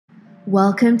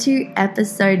Welcome to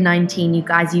episode 19, you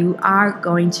guys. You are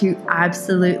going to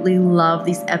absolutely love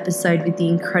this episode with the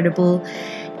incredible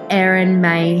Erin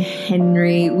May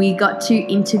Henry. We got to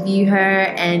interview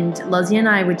her, and Lozzie and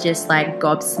I were just like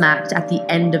gobsmacked at the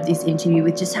end of this interview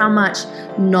with just how much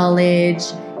knowledge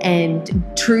and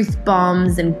truth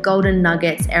bombs and golden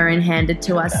nuggets Erin handed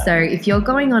to us. So if you're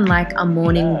going on like a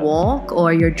morning walk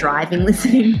or you're driving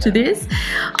listening to this,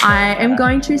 I am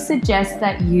going to suggest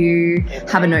that you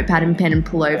have a notepad and pen and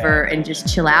pull over and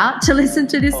just chill out to listen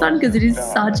to this one, because it is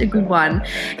such a good one.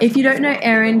 If you don't know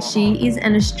Erin, she is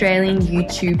an Australian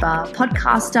YouTuber,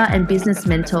 podcaster and business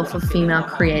mentor for female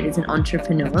creators and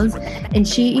entrepreneurs, and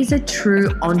she is a true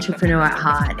entrepreneur at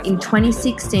heart. In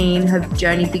 2016, her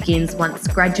journey begins once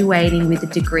graduating with a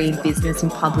degree in business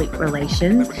and public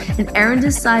relations, and Erin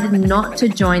decided not to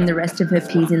join the rest of her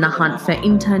peers in the hunt for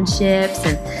internships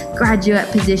and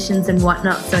graduate positions and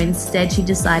whatnot. So instead, she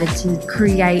decided to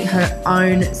create her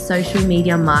own social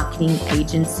media marketing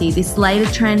agency. This later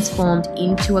transformed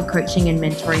into a coaching and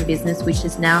mentoring business, which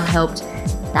has now helped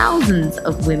thousands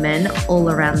of women all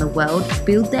around the world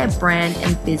build their brand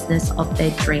and business of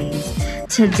their dreams.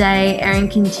 Today, Erin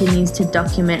continues to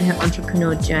document her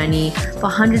entrepreneurial journey for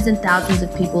hundreds and thousands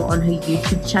of people on her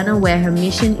YouTube channel, where her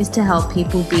mission is to help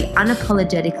people be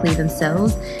unapologetically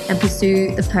themselves and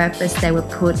pursue the purpose they were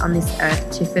put on this earth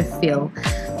to fulfill.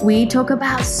 We talk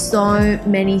about so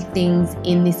many things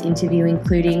in this interview,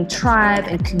 including tribe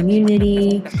and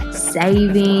community,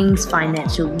 savings,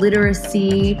 financial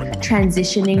literacy,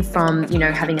 transitioning from,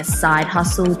 having a side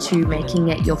hustle to making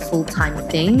it your full-time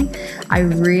thing. I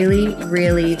really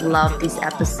love this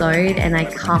episode, and I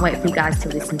can't wait for you guys to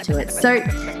listen to it. So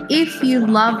if you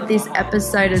love this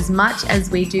episode as much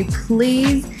as we do,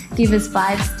 please give us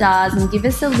 5 stars and give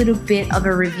us a little bit of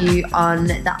a review on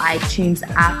the iTunes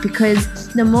app, because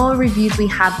the more reviews we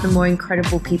have, the more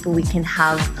incredible people we can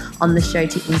have on the show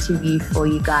to interview for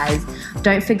you guys.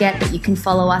 Don't forget that you can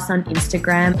follow us on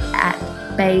Instagram at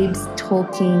Babes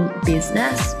Talking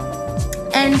Business.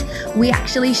 And we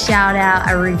actually shout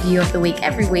out a review of the week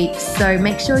every week. So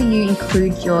make sure you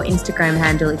include your Instagram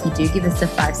handle if you do give us a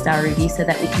 5-star review, so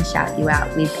that we can shout you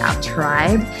out with our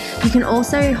tribe. You can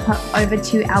also hop over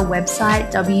to our website,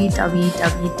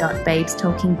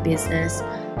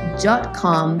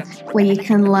 www.babestalkingbusiness.com, where you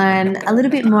can learn a little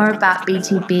bit more about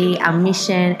BTB, our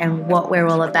mission, and what we're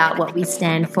all about, what we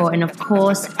stand for, and of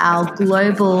course our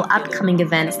global upcoming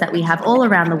events that we have all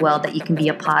around the world that you can be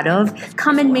a part of.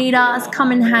 Come and meet us,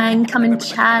 come and hang, come and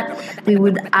chat. We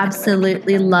would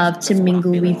absolutely love to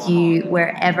mingle with you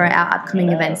wherever our upcoming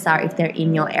events are, if they're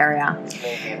in your area.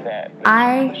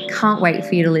 I can't wait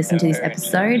for you to listen to this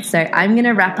episode, so I'm going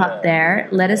to wrap up there.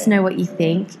 Let us know what you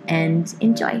think and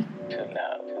enjoy.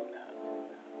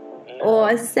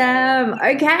 Awesome.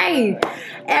 Okay,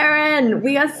 Erin,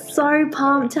 we are so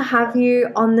pumped to have you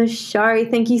on the show.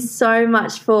 Thank you so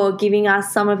much for giving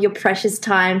us some of your precious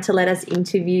time to let us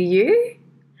interview you.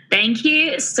 Thank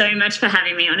you so much for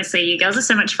having me. Honestly, you girls are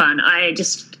so much fun. I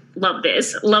just love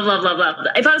this. Love.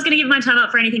 If I was going to give my time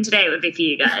up for anything today, it would be for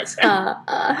you guys.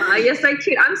 You're so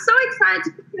cute. I'm so excited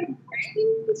to pick your brain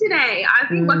today. I've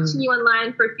been watching you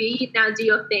online for a few years now do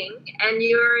your thing, and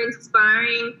you're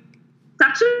inspiring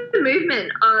such a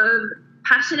movement of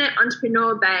passionate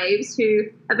entrepreneur babes who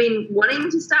have been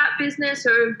wanting to start business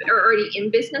or are already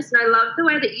in business. And I love the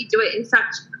way that you do it in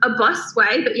such a boss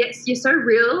way, but yet you're so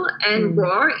real and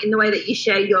raw in the way that you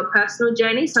share your personal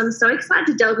journey. So I'm so excited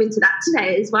to delve into that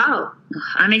today as well.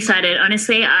 I'm excited.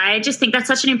 Honestly, I just think that's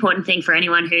such an important thing for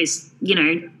anyone who's,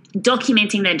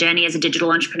 documenting their journey as a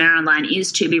digital entrepreneur online,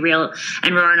 is to be real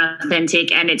and raw and authentic.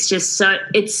 And it's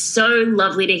so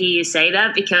lovely to hear you say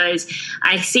that, because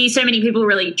I see so many people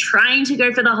really trying to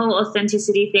go for the whole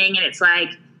authenticity thing, and it's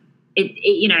like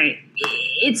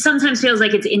it sometimes feels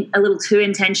like it's a little too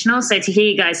intentional. So to hear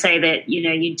you guys say that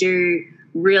you do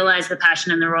realize the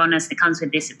passion and the rawness that comes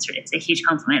with this, it's a huge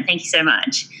compliment. Thank you so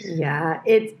much. Yeah,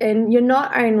 and you're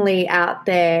not only out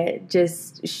there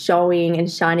just showing and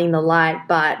shining the light,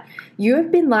 but you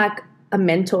have been like a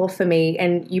mentor for me,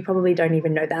 and you probably don't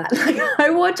even know that.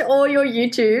 I watch all your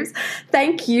YouTubes.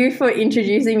 Thank you for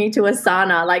introducing me to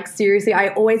Asana. Like, seriously, I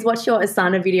always watch your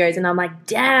Asana videos, and I'm like,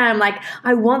 damn, like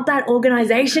I want that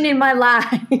organization in my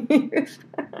life.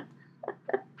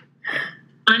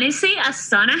 Honestly,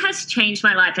 Asana has changed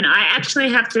my life, and I actually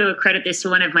have to accredit this to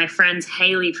one of my friends,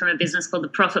 Haley, from a business called The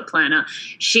Profit Planner.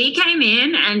 She came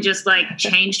in and just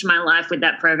changed my life with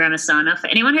that program, Asana. For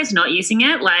anyone who's not using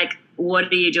it,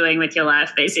 what are you doing with your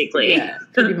life, basically? Yeah,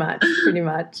 pretty much. And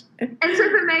so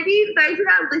for maybe those of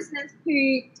our listeners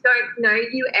who don't know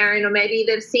you, Erin, or maybe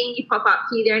they've seen you pop up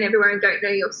here, there and everywhere and don't know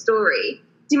your story,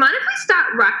 do you mind if we start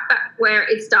right back where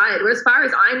it started, or as far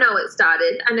as I know it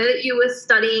started? I know that you were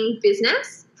studying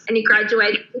business and you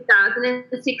graduated in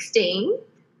 2016.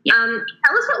 Yeah.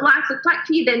 Tell us what life looked like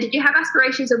for you then. Did you have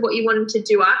aspirations of what you wanted to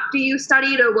do after you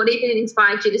studied, or what even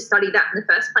inspired you to study that in the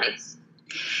first place?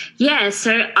 Yeah,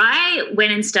 so I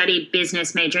went and studied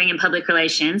business, majoring in public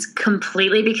relations,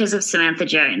 completely because of Samantha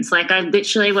Jones. Like, I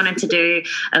literally wanted to do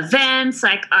events.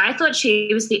 Like, I thought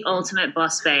she was the ultimate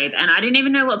boss babe, and I didn't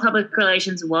even know what public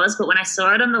relations was, but when I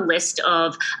saw it on the list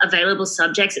of available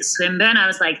subjects at Swinburne, I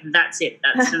was like, that's it,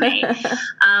 that's for me.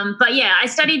 But yeah, I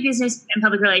studied business and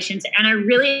public relations, and I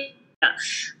really...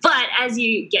 But as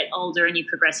you get older and you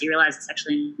progress, you realize it's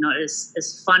actually not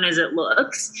as fun as it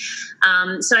looks.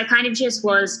 So I kind of just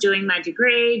was doing my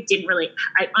degree,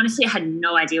 I honestly had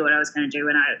no idea what I was going to do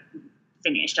when I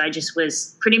finished. I just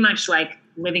was pretty much like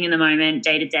living in the moment,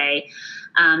 day to day.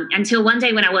 Until one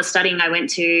day when I was studying, I went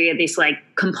to this like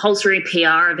compulsory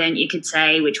PR event, you could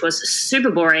say, which was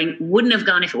super boring. Wouldn't have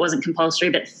gone if it wasn't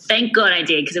compulsory, but thank God I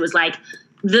did, because it was like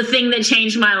the thing that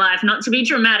changed my life. Not to be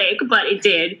dramatic, but it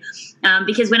did.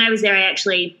 Because when I was there,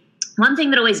 one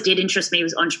thing that always did interest me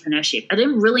was entrepreneurship. I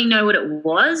didn't really know what it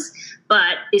was,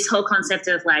 but this whole concept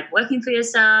of like working for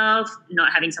yourself,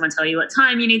 not having someone tell you what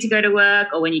time you need to go to work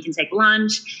or when you can take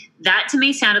lunch, that to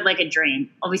me sounded like a dream.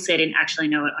 Obviously, I didn't actually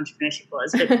know what entrepreneurship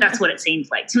was, but that's what it seemed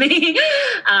like to me.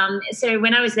 So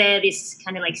when I was there, this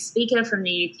kind of like speaker from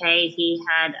the UK, he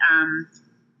had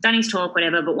done his talk,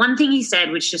 whatever. But one thing he said,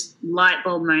 which just light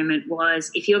bulb moment, was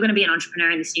if you're going to be an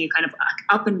entrepreneur in this new kind of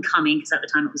up and coming, because at the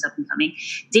time it was up and coming,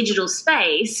 digital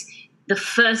space, the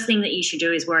first thing that you should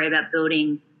do is worry about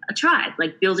building a tribe,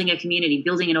 like building a community,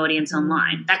 building an audience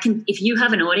online. That can, if you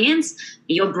have an audience,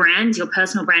 your brand, your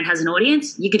personal brand has an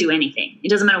audience, you could do anything. It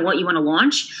doesn't matter what you want to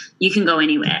launch, you can go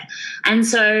anywhere. And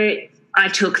so I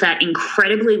took that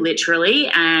incredibly literally,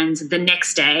 and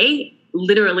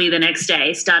literally the next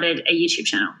day, started a YouTube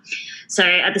channel. So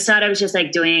at the start, I was just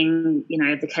like doing,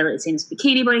 the Kayla Itsines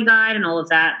Bikini Body Guide and all of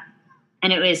that.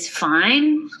 And it was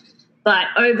fine. But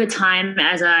over time,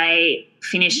 as I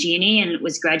finished uni and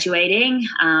was graduating,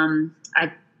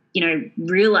 I,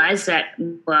 realized that,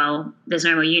 well, there's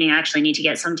no more uni. I actually need to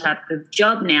get some type of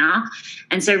job now.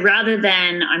 And so rather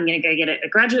than I'm going to go get a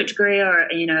graduate degree or,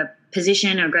 a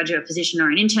position or graduate position or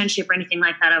an internship or anything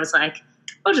like that, I was like,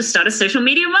 I'll just start a social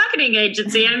media marketing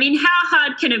agency. I mean, how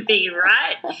hard can it be,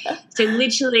 right? So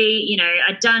literally,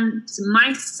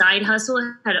 my side hustle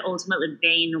had ultimately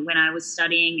been when I was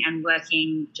studying and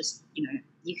working just,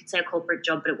 you could say a corporate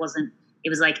job, but it wasn't. It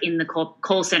was like in the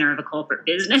call center of a corporate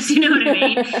business, you know what I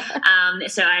mean?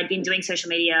 So I had been doing social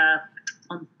media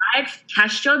on side,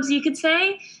 cash jobs, you could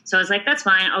say. So I was like, that's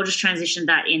fine. I'll just transition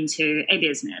that into a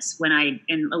business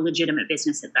in a legitimate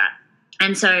business at that.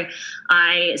 And so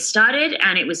I started,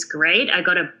 and it was great. I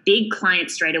got a big client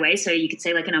straight away. So you could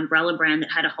say like an umbrella brand that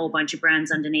had a whole bunch of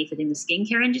brands underneath it in the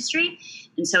skincare industry.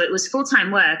 And so it was full-time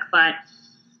work, but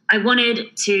I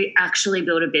wanted to actually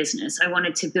build a business. I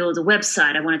wanted to build a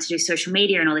website. I wanted to do social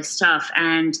media and all this stuff.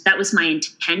 And that was my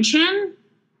intention.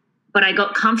 But I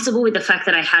got comfortable with the fact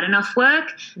that I had enough work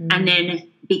and then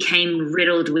became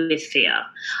riddled with fear.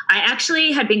 I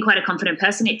actually had been quite a confident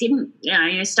person. It didn't,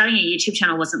 starting a YouTube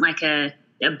channel wasn't like a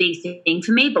big thing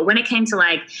for me. But when it came to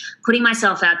like putting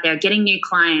myself out there, getting new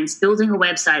clients, building a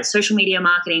website, social media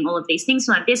marketing, all of these things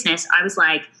for my business, I was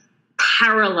like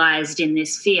paralyzed in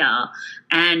this fear,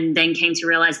 and then came to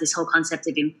realize this whole concept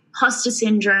of imposter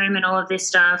syndrome and all of this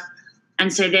stuff.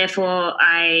 And so therefore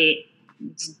I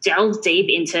delved deep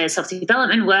into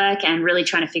self-development work and really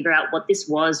trying to figure out what this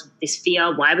was, this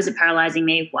fear. Why was it paralyzing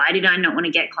me? Why did I not want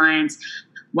to get clients?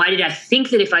 Why did I think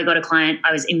that if I got a client,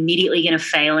 I was immediately going to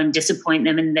fail and disappoint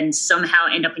them and then somehow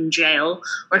end up in jail,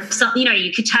 or if something,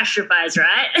 you catastrophize,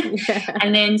 right? Yeah.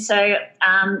 And then so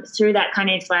through that kind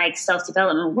of like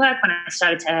self-development work, when I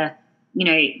started to,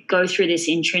 go through this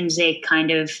intrinsic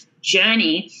kind of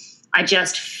journey, I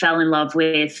just fell in love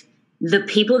with the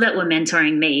people that were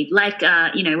mentoring me, like,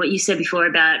 what you said before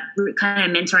about kind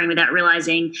of mentoring without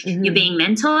realizing you're being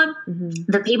mentored.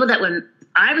 The people that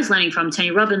I was learning from,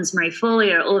 Tony Robbins, Marie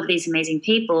Forleo, all of these amazing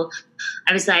people,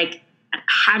 I was like,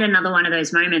 had another one of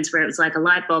those moments where it was like a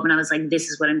light bulb, and I was like, this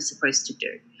is what I'm supposed to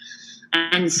do.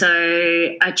 And so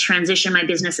I transitioned my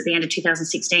business at the end of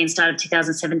 2016, start of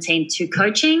 2017 to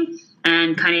coaching.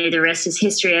 And kind of the rest is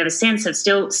history ever since. I've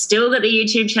still got the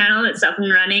YouTube channel. It's up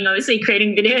and running, obviously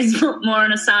creating videos more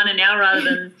on Asana now rather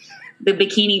than the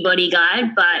Bikini Body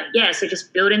Guide. But, yeah, so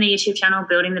just building the YouTube channel,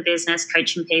 building the business,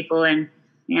 coaching people, and,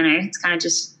 it's kind of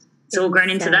just – it's all grown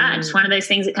into that. It's one of those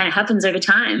things that kind of happens over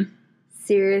time.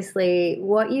 seriously,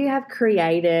 what you have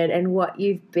created and what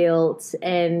you've built,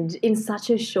 and in such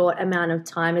a short amount of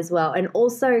time as well. And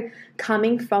also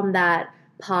coming from that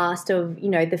past of, you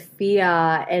know, the fear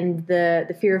and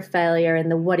the fear of failure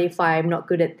and the what if I'm not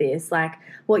good at this, like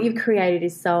what you've created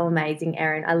is so amazing,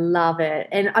 Erin. I love it.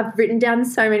 And I've written down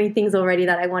so many things already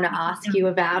that I want to ask you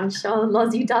about. I'm sure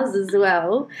Lozzie does as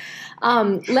well.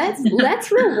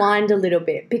 Let's rewind a little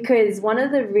bit, because one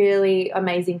of the really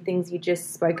amazing things you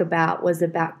just spoke about was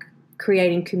about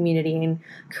creating community and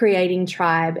creating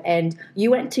tribe, and you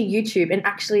went to YouTube, and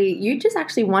you just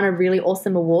won a really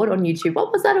awesome award on YouTube.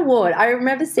 What was that award? I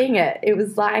remember seeing it. It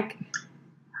was like...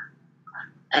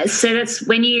 So that's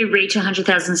when you reach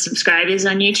 100,000 subscribers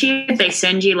on YouTube, they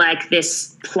send you like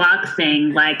this plug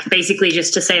thing, like basically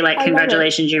just to say like,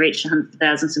 congratulations, you reached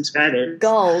 100,000 subscribers.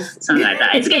 Goals. Something like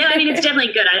that. It's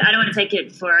definitely good. I don't want to take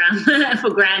it for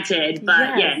granted,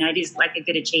 but yes. Yeah, no, it is like a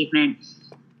good achievement.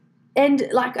 And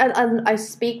like I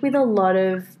speak with a lot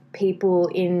of people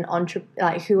in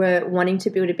who are wanting to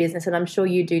build a business, and I'm sure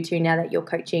you do too now that you're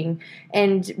coaching.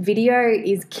 And video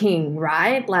is king,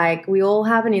 right? Like we all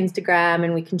have an Instagram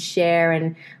and we can share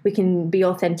and we can be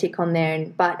authentic on there.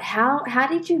 But how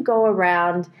did you go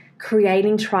around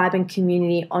creating tribe and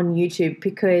community on YouTube?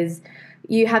 Because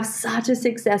you have such a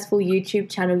successful YouTube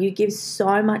channel. You give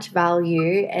so much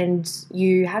value and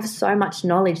you have so much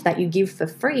knowledge that you give for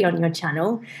free on your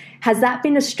channel. Has that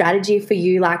been a strategy for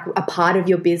you, like a part of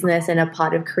your business and a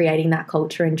part of creating that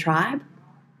culture and tribe?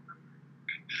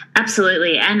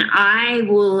 Absolutely. And I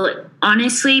will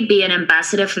honestly be an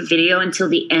ambassador for video until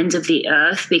the end of the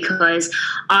earth, because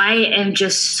I am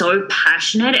just so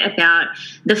passionate about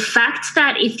the fact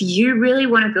that if you really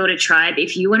want to build a tribe,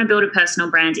 if you want to build a personal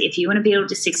brand, if you want to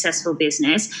build a successful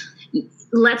business,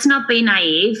 let's not be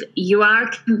naive. You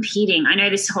are competing. I know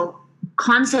this whole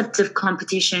concept of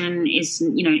competition is,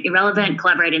 irrelevant,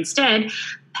 collaborate instead.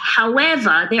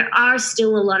 However, there are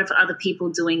still a lot of other people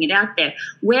doing it out there.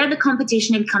 Where the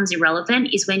competition becomes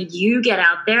irrelevant is when you get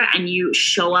out there and you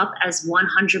show up as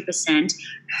 100%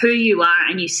 who you are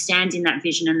and you stand in that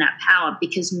vision and that power,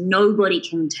 because nobody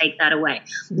can take that away.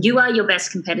 You are your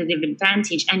best competitive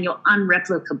advantage and you're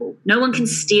unreplicable. No one can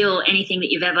steal anything that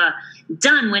you've ever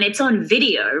done when it's on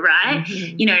video, right?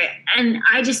 Mm-hmm. And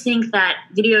I just think that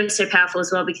video is so powerful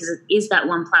as well, because it is that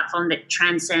one platform that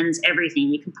transcends everything.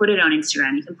 You can put it on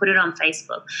Instagram, you can put it on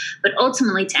Facebook. But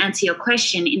ultimately, to answer your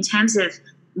question, in terms of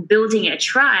building a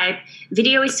tribe,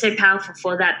 video is so powerful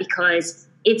for that, because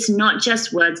it's not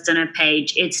just words on a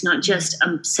page. It's not just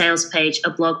a sales page,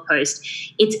 a blog post.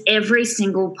 It's every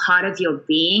single part of your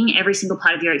being, every single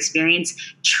part of your experience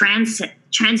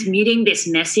transmuting this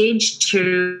message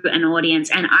to an audience.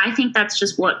 And I think that's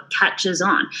just what catches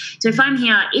on. So if I'm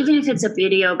here, even if it's a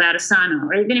video about Asana,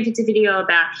 or even if it's a video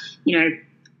about,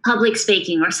 public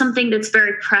speaking or something that's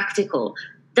very practical,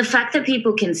 the fact that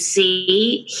people can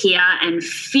see, hear, and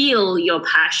feel your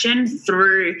passion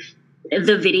through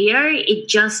the video, it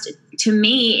just, to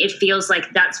me, it feels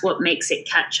like that's what makes it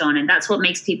catch on, and that's what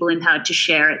makes people empowered to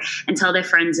share it and tell their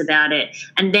friends about it.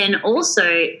 And then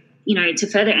also, to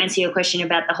further answer your question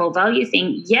about the whole value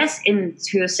thing, yes,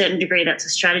 to a certain degree, that's a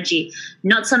strategy,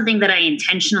 not something that I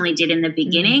intentionally did in the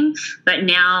beginning, but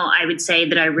now I would say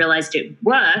that I realized it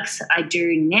works. I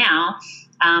do now,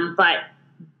 but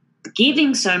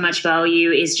giving so much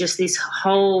value is just this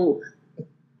whole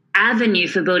avenue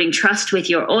for building trust with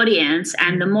your audience.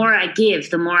 And the more I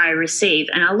give, the more I receive.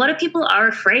 And a lot of people are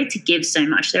afraid to give so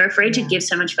much. They're afraid to give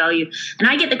so much value. And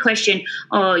I get the question,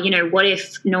 what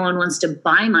if no one wants to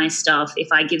buy my stuff if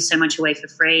I give so much away for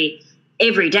free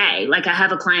every day? Like, I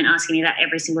have a client asking me that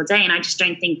every single day, and I just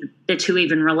don't think the two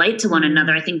even relate to one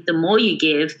another. I think the more you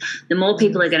give, the more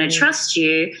people are going to trust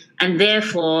you, and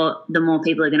therefore the more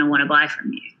people are going to want to buy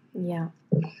from you. Yeah.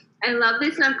 I love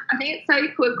this, and I think it's so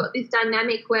cool. We've got this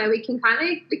dynamic where we can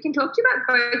talk to you about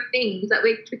both things. That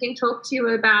we can talk to you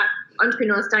about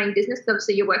entrepreneurs starting business.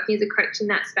 Obviously, you're working as a coach in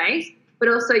that space, but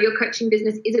also your coaching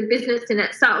business is a business in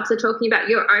itself. So talking about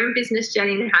your own business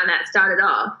journey and how that started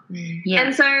off. Yeah.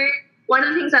 And so one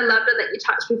of the things I loved that you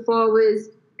touched before was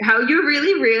how you're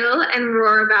really real and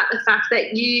raw about the fact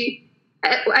that you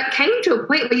came to a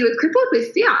point where you were crippled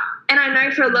with fear. And I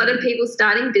know for a lot of people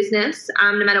starting business,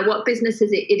 no matter what business it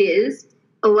is,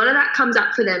 a lot of that comes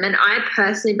up for them. And I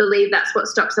personally believe that's what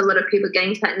stops a lot of people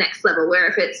getting to that next level, where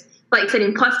if it's, like you said,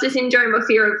 imposter syndrome, or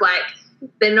fear of like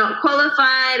they're not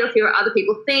qualified, or fear what other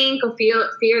people think, or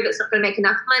fear that's not going to make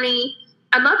enough money.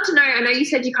 I'd love to know, I know you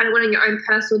said you kind of went on your own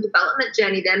personal development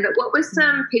journey then, but what were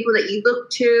some people that you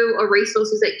looked to or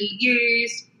resources that you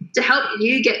used to help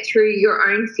you get through your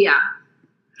own fear?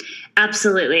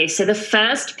 Absolutely. So the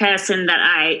first person that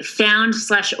I found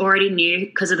 / already knew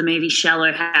because of the movie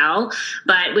Shallow Hal,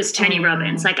 but was Tony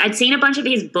Robbins. Like, I'd seen a bunch of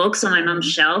his books on my mum's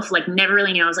shelf, like never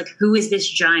really knew. I was like, who is this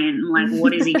giant? And like,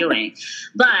 what is he doing?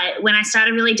 But when I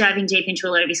started really diving deep into a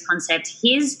lot of his concepts,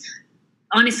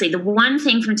 honestly, the one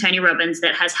thing from Tony Robbins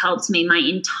that has helped me my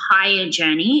entire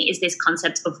journey is this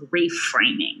concept of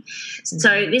reframing.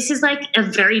 So this is like a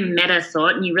very meta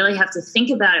thought, and you really have to think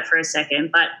about it for a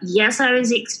second. But yes, I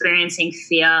was experiencing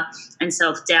fear and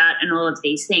self-doubt and all of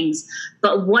these things.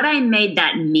 But what I made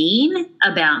that mean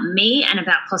about me and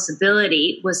about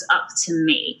possibility was up to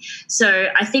me. So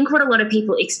I think what a lot of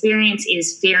people experience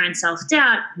is fear and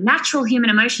self-doubt, natural human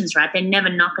emotions, right? They're never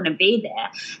not going to be there.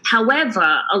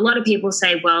 However, a lot of people say,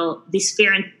 well, this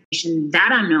fear and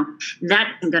that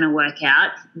isn't going to work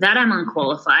out, that I'm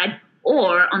unqualified.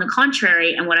 Or on the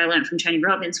contrary, and what I learned from Tony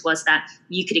Robbins was that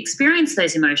you could experience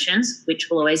those emotions, which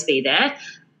will always be there,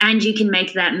 and you can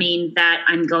make that mean that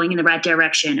I'm going in the right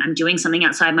direction. I'm doing something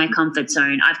outside my comfort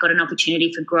zone. I've got an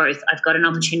opportunity for growth. I've got an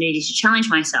opportunity to challenge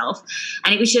myself.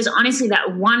 And it was just honestly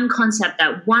that one concept,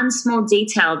 that one small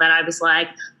detail that I was like,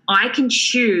 I can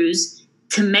choose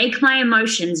to make my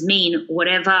emotions mean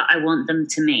whatever I want them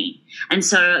to mean. And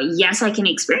so, yes, I can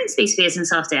experience these fears and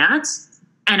self-doubts,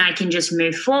 and I can just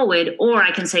move forward, or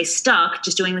I can stay stuck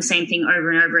just doing the same thing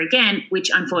over and over again,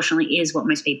 which unfortunately is what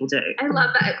most people do. I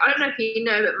love that. I don't know if you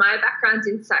know, but my background's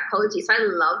in psychology, so I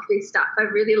love this stuff. I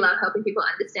really love helping people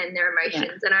understand their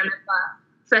emotions. Yeah. And I remember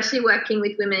especially working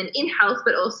with women in health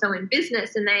but also in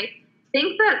business, and they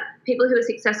think that people who are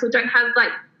successful don't have,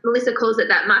 like Melissa calls it,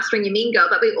 that mastering your mean girl,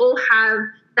 but we all have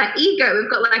that ego. We've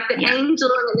got like the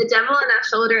angel and the devil on our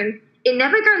shoulder, and it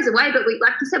never goes away, but we,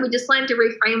 like you said, we just learn to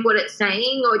reframe what it's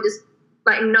saying or just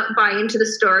like not buy into the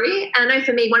story. And I know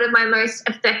for me, one of my most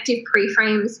effective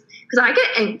pre-frames, because I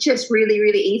get anxious really,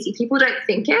 really easy. People don't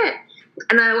think it.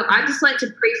 And I just learned to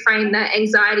pre-frame that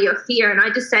anxiety or fear, and I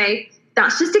just say,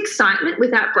 that's just excitement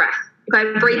without breath. If I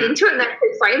breathe into it and then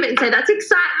frame it and say, that's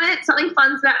excitement, something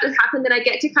fun's about to happen, then I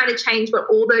get to kind of change what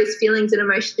all those feelings and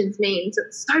emotions mean. So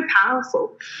it's so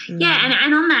powerful. Yeah,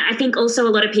 and on that, I think also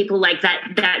a lot of people like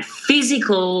that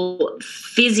physiological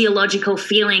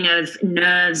feeling of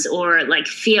nerves or like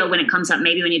fear when it comes up,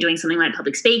 maybe when you're doing something like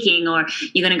public speaking, or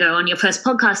you're going to go on your first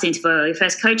podcast interview or your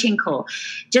first coaching call.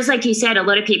 Just like you said, a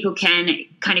lot of people can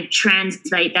kind of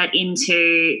translate that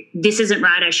into, this isn't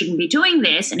right, I shouldn't be doing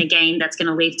this. And again, that's going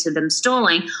to lead to them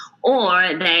stalling.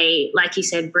 Or they, like you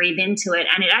said, breathe into it,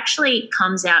 and it actually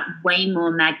comes out way more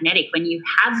magnetic when you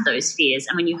have those fears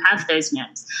and when you have those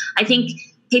nerves. I think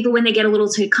people, when they get a little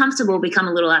too comfortable, become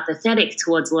a little apathetic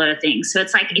towards a lot of things. So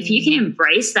it's like, if you can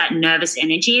embrace that nervous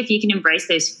energy, if you can embrace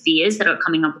those fears that are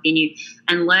coming up within you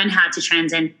and learn how to send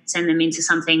them into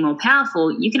something more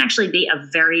powerful, you can actually be a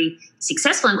very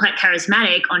successful and quite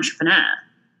charismatic entrepreneur.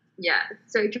 Yeah,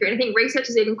 so true. And I think research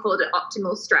has even called it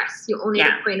optimal stress. You all need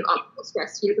a point of optimal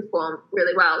stress for you to perform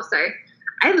really well. So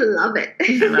I love it.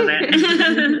 I love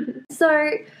it.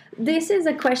 So this is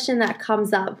a question that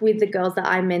comes up with the girls that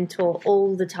I mentor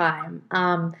all the time,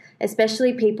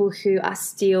 especially people who are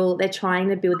they're trying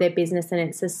to build their business and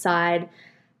it's a side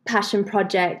passion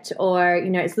project, or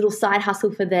it's a little side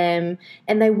hustle for them,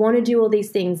 and they want to do all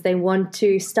these things. They want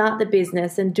to start the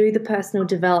business and do the personal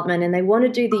development, and they want to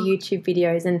do the YouTube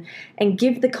videos and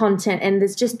give the content, and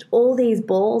there's just all these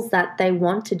balls that they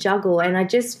want to juggle. And I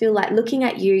just feel like, looking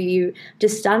at you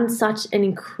just done such an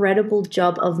incredible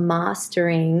job of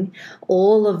mastering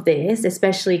all of this,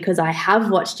 especially because I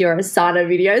have watched your Asana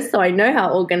videos, so I know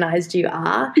how organized you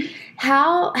are.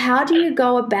 How do you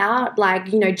go about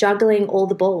juggling all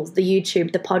the balls, the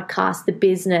YouTube, the podcast, the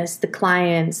business, the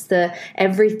clients, the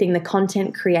everything, the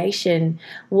content creation?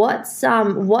 What's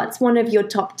one of your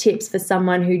top tips for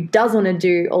someone who does want to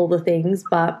do all the things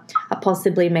but are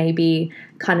possibly maybe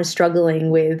kind of struggling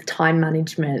with time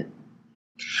management?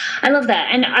 I love that.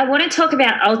 And I want to talk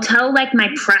about, I'll tell my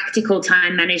practical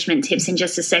time management tips in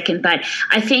just a second, but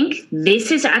I think this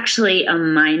is actually a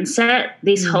mindset,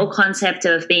 this whole concept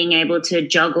of being able to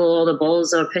juggle all the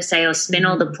balls or spin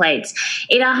all the plates.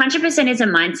 It 100% is a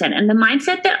mindset. And the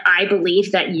mindset that I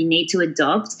believe that you need to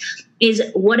adopt is,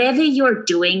 whatever you're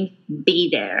doing, be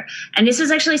there. And this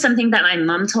is actually something that my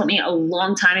mum taught me a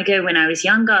long time ago when I was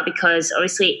younger, because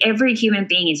obviously every human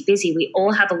being is busy. We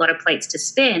all have a lot of plates to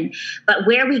spin, but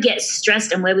where we get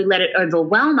stressed and where we let it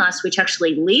overwhelm us, which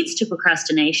actually leads to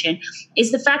procrastination,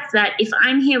 is the fact that if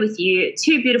I'm here with you,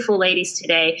 two beautiful ladies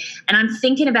today, and I'm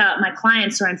thinking about my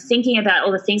clients, or I'm thinking about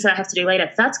all the things that I have to do later,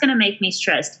 that's going to make me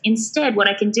stressed. Instead, what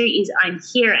I can do is, I'm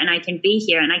here and I can be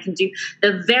here and I can do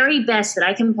the very best that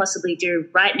I can possibly do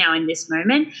right now in this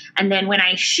moment. And then when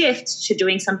I shift to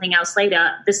doing something else later,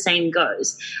 the same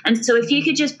goes. And so if you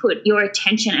could just put your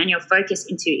attention and your focus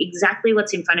into exactly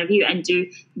what's in front of you and do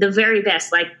the very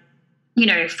best, like, you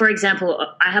know, for example,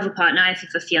 I have a partner, I have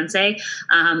a fiance.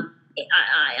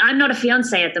 I'm not a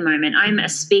fiance at the moment. I'm a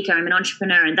speaker, I'm an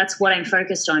entrepreneur, and that's what I'm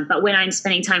focused on. But when I'm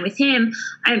spending time with him,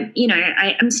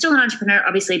 I'm still an entrepreneur,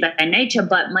 obviously, by nature,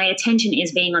 but my attention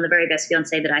is being on the very best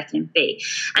fiance that I can be.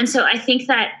 And so I think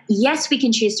that, yes, we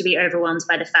can choose to be overwhelmed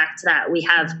by the fact that we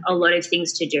have a lot of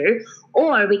things to do,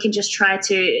 or we can just try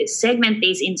to segment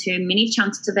these into mini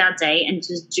chunks of our day and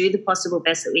just do the possible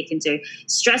best that we can do.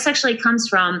 Stress actually comes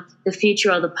from the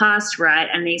future or the past, right?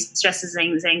 And these stresses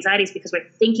and anxieties because we're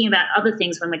thinking about other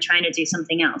things when we're trying to do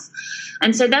something else.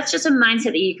 And so that's just a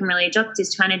mindset that you can really adopt,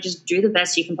 is trying to just do the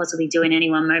best you can possibly do in any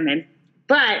one moment.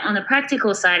 But on the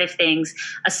practical side of things,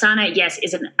 Asana, yes,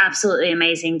 is an absolutely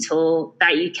amazing tool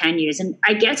that you can use. And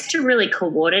I guess to really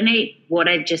coordinate what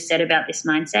I've just said about this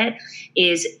mindset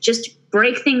is just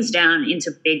break things down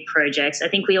into big projects. I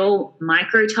think we all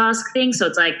micro-task things. So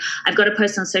it's like, I've got to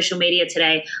post on social media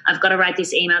today. I've got to write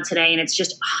this email today. And it's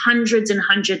just hundreds and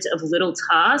hundreds of little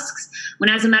tasks, when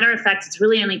as a matter of fact, it's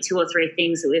really only 2 or 3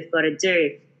 things that we've got to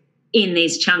do in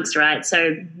these chunks, right?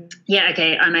 So yeah,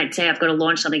 okay, I might say I've got to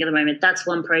launch something at the moment. That's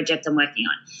one project I'm working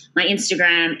on. My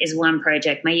Instagram is one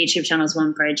project. My YouTube channel is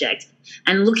one project.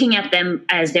 And looking at them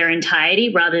as their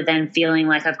entirety rather than feeling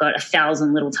like I've got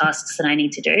 1,000 little tasks that I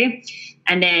need to do.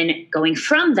 And then going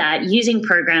from that, using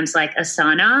programs like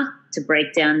Asana to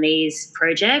break down these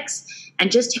projects and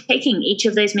just taking each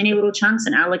of those mini little chunks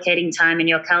and allocating time in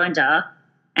your calendar.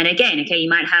 And again, okay, you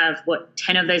might have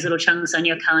 10 of those little chunks on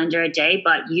your calendar a day,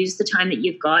 but use the time that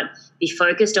you've got, be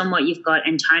focused on what you've got,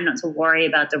 and try not to worry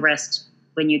about the rest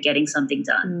when you're getting something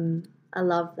done. I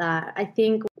love that. I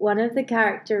think one of the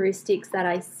characteristics that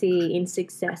I see in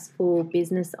successful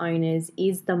business owners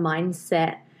is the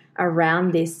mindset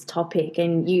around this topic,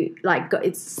 and you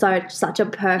it's such a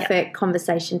perfect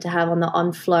conversation to have on the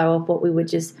on flow of what we were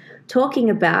just talking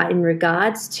about in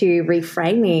regards to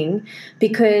reframing,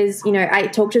 because I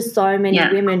talk to so many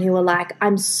women who are like,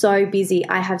 I'm so busy,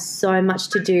 I have so much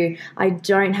to do, I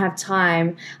don't have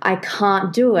time, I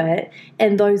can't do it,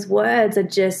 and those words are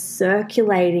just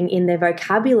circulating in their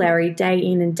vocabulary day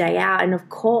in and day out. And of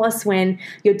course, when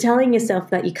you're telling yourself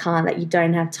that you can't, that you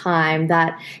don't have time,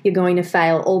 that you're going to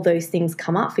fail, all those things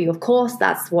come up for you. Of course,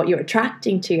 that's what you're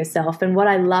attracting to yourself. And what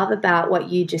I love about what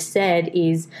you just said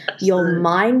is your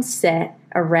mindset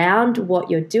around what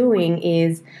you're doing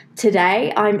is,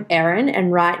 today I'm Erin,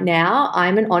 and right now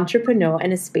I'm an entrepreneur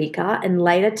and a speaker, and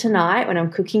later tonight when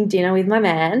I'm cooking dinner with my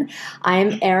man, I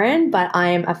am Erin, but I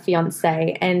am a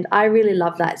fiance. And I really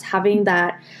love that. It's having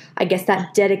that, I guess,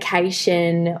 that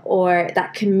dedication or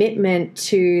that commitment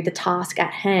to the task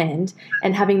at hand,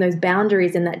 and having those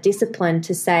boundaries and that discipline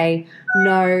to say,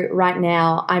 no, right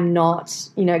now I'm not,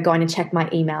 going to check my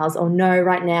emails, or no,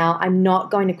 right now I'm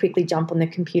not going to quickly jump on the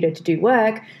computer to do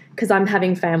work because I'm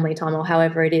having family time, or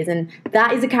however it is. And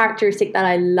that is a characteristic that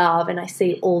I love and I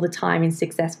see all the time in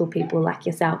successful people like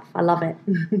yourself. I love it.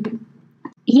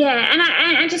 Yeah,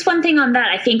 and just one thing on that,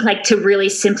 I think, to really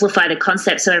simplify the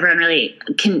concept so everyone really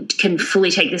can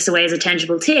fully take this away as a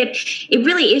tangible tip, it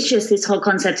really is just this whole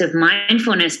concept of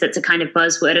mindfulness that's a kind of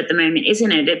buzzword at the moment,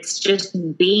 isn't it? It's just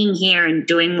being here and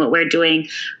doing what we're doing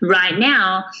right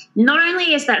now. Not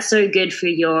only is that so good for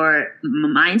your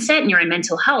mindset and your own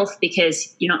mental health,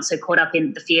 because you're not so caught up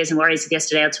in the fears and worries of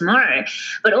yesterday or tomorrow,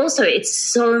 but also it's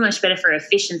so much better for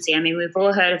efficiency. I mean, we've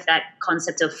all heard of that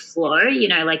concept of flow,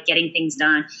 like getting things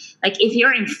done. Like if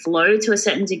you're in flow to a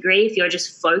certain degree, if you're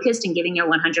just focused and giving your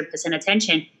 100%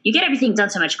 attention, you get everything done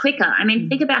so much quicker. I mean,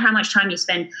 think about how much time you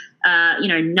spend,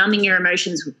 numbing your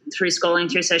emotions through scrolling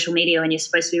through social media when you're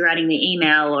supposed to be writing the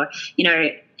email, or,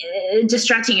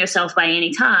 distracting yourself by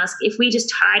any task. If we just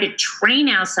try to train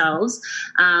ourselves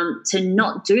to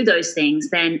not do those things,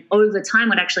 then over time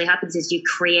what actually happens is you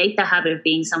create the habit of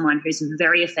being someone who's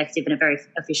very effective and a very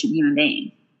efficient human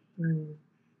being.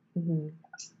 Mm-hmm.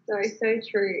 So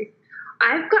true.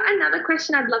 I've got another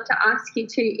question I'd love to ask you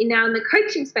too. Now in the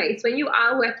coaching space, when you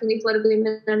are working with a lot of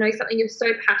women, I know something you're so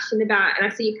passionate about, and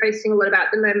I see you posting a lot about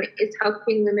at the moment, is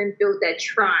helping women build their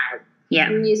tribe. Yeah.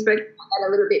 And you spoke about that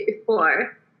a little bit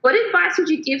before. What advice would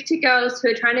you give to girls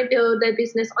who are trying to build their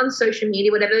business on social media,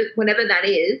 whatever that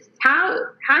is? How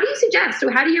do you suggest,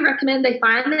 or how do you recommend they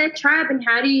find their tribe, and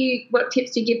what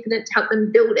tips do you give for them to help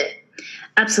them build it?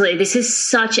 Absolutely. This is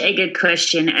such a good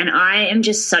question. And I am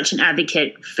just such an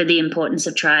advocate for the importance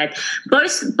of tribe,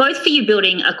 both for you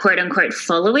building a quote unquote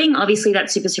following. Obviously,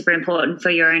 that's super, super important for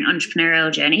your own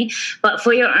entrepreneurial journey, but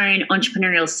for your own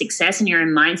entrepreneurial success and your own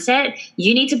mindset,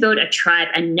 you need to build a tribe,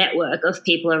 a network of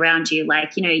people around you.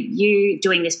 Like, you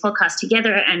doing this podcast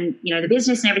together and, the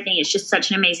business and everything is just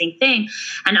such an amazing thing.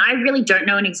 And I really don't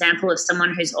know an example of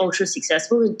someone who's ultra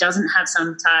successful who doesn't have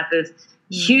some type of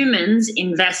humans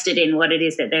invested in what it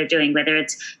is that they're doing, whether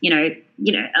it's,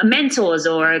 mentors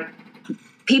or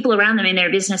people around them in their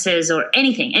businesses or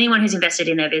anyone who's invested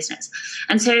in their business.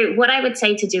 And so what I would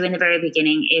say to do in the very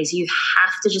beginning is you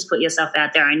have to just put yourself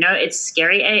out there. I know it's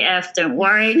scary AF, don't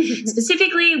worry.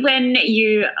 Specifically when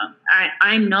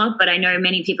I'm not, but I know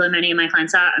many people and many of my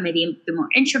clients are maybe a bit more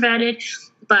introverted.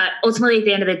 But ultimately, at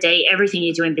the end of the day, everything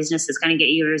you do in business is going to get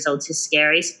you results is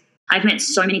scary. I've met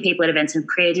so many people at events and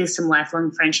created some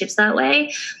lifelong friendships that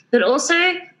way, but also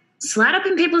slide up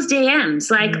in people's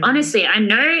DMs. Like, honestly, I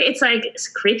know it's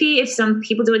creepy if some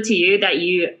people do it to you that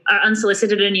you are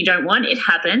unsolicited and you don't want. It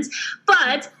happens.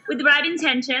 But with the right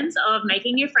intentions of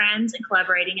making new friends and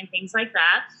collaborating and things like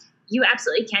that, you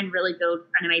absolutely can really build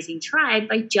an amazing tribe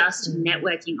by just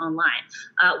networking online.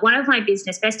 One of my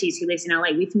business besties who lives in LA,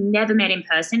 we've never met in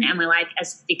person and we're like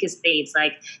as thick as thieves.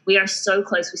 Like, we are so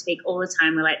close. We speak all the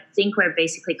time. Think we're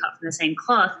basically cut from the same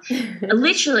cloth.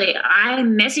 Literally, I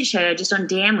messaged her just on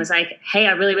DM, was like, hey,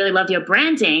 I really, really love your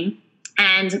branding.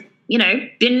 And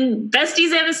been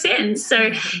besties ever since.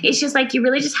 So it's just like, you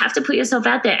really just have to put yourself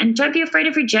out there and don't be afraid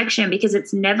of rejection, because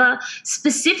it's never,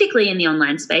 specifically in the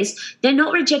online space, they're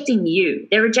not rejecting you.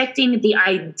 They're rejecting the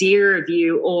idea of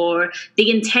you or the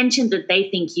intention that they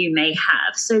think you may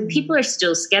have. So people are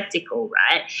still skeptical,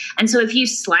 right? And so if you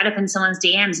slide up in someone's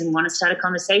DMs and want to start a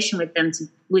conversation with them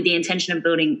with the intention of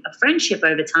building a friendship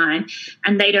over time,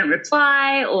 and they don't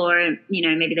reply, or,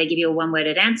 maybe they give you a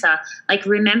one-worded answer,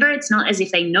 remember, it's not as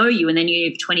if they know you and then you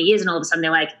have 20 years and all of a sudden they're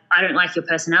like, I don't like your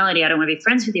personality, I don't want to be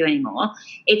friends with you anymore.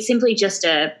 It's simply just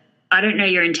I don't know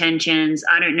your intentions,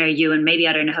 I don't know you, and maybe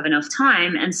I don't have enough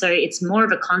time. And so it's more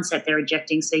of a concept they're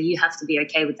rejecting. So you have to be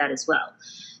okay with that as well.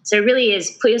 So it really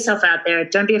is, put yourself out there.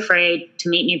 Don't be afraid to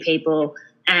meet new people.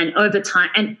 And over time,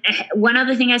 and one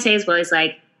other thing I say as well is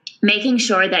making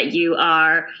sure that you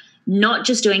are not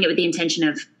just doing it with the intention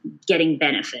of getting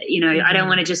benefit. I don't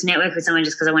want to just network with someone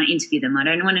just because I want to interview them. I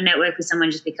don't want to network with someone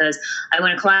just because I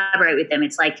want to collaborate with them.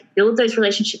 It's build those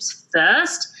relationships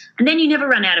first, and then you never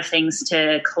run out of things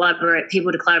to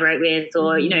people to collaborate with,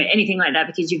 or, anything like that,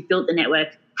 because you've built the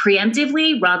network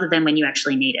preemptively rather than when you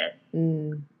actually need it.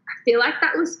 I feel like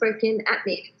that was spoken at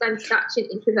me because I'm such an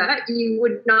introvert. You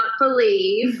would not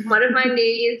believe one of my New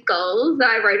Year's goals that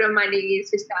I wrote on my New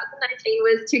Year's for 2019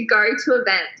 was to go to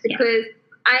events, because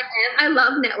I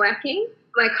love networking.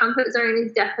 My comfort zone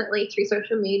is definitely through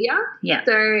social media. Yeah.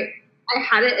 So I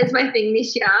had it as my thing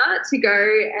this year to go,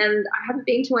 and I haven't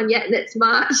been to one yet, and it's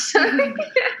March. So.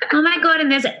 Oh my God. And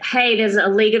there's a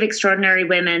League of Extraordinary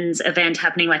Women's event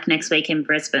happening next week in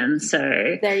Brisbane. So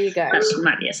there you go. That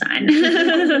might be a sign.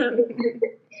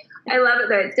 I love it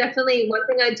though. It's definitely one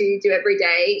thing I do every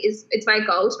day is it's my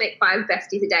goal to make 5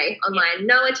 besties a day online.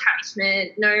 No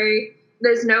attachment,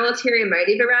 there's no ulterior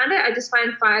motive around it. I just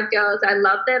find 5 girls. I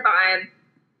love their vibe.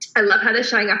 I love how they're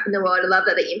showing up in the world. I love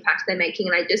the impact they're making,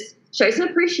 and I just show some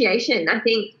appreciation. I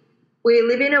think we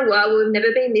live in a world where we've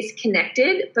never been this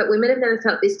connected, but women have never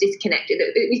felt this disconnected.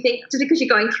 We think just because you're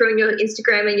going through on your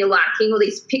Instagram and you're liking all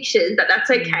these pictures that's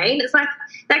okay. And it's like,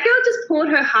 that girl just poured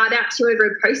her heart out to you over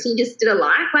a post and you just did a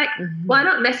like. Why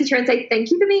not message her and say,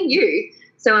 thank you for being you?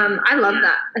 So I love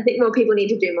that. I think more people need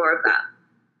to do more of that.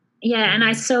 Yeah, and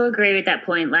I so agree with that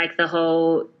point, the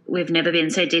whole we've never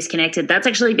been so disconnected. That's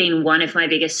actually been one of my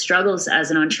biggest struggles as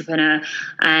an entrepreneur,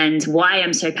 and why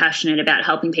I'm so passionate about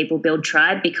helping people build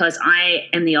tribe, because I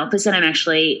am the opposite. I'm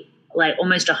actually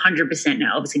almost 100%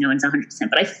 now. Obviously no one's 100%,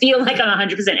 but I feel like I'm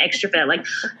 100% extrovert.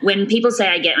 When people say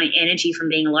I get my energy from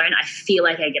being alone, I feel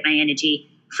like I get my energy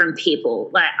from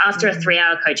people. After a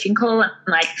 3-hour coaching call, I'm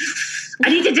like, I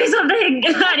need to do something.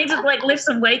 I need to lift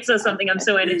some weights or something. I'm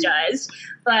so energized.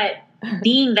 But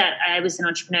being that I was an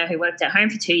entrepreneur who worked at home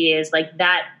for 2 years,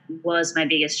 that was my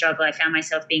biggest struggle. I found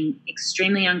myself being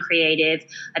extremely uncreative.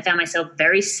 I found myself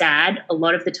very sad a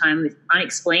lot of the time,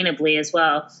 unexplainably as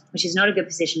well, which is not a good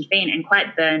position to be in, and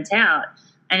quite burnt out.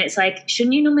 And it's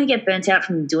shouldn't you normally get burnt out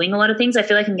from doing a lot of things? I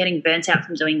feel like I'm getting burnt out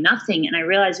from doing nothing. And I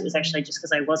realized it was actually just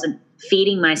because I wasn't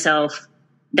feeding myself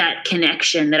that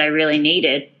connection that I really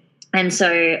needed. And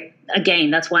so,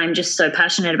 again, that's why I'm just so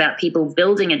passionate about people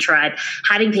building a tribe,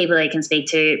 having people they can speak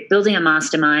to, building a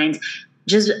mastermind.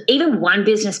 Just even one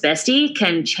business bestie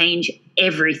can change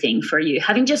everything for you.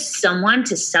 Having just someone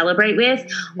to celebrate with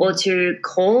or to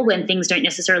call when things don't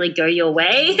necessarily go your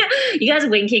way. You guys are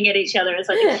winking at each other. It's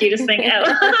like the cutest thing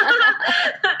ever.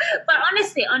 But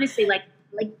honestly, like,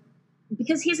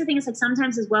 because here's the thing, it's like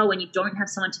sometimes as well when you don't have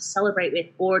someone to celebrate with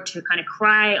or to kind of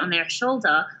cry on their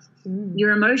shoulder,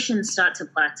 your emotions start to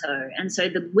plateau. And so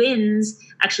the wins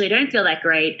actually don't feel that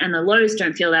great and the lows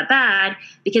don't feel that bad,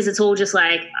 because it's all just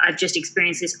like, I've just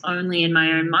experienced this only in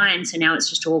my own mind. So now it's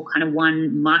just all kind of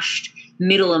one mushed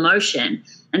middle emotion.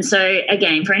 And so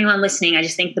again, for anyone listening, I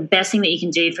just think the best thing that you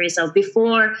can do for yourself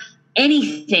before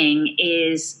anything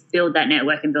is build that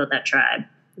network and build that tribe.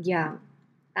 Yeah.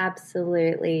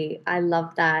 Absolutely. I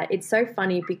love that. It's so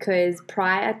funny because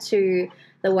prior to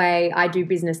the way I do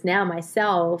business now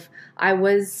myself, I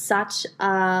was such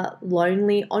a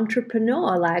lonely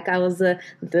entrepreneur. Like, I was a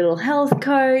little health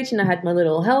coach and I had my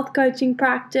little health coaching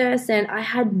practice, and I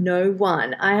had no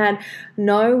one. I had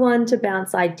no one to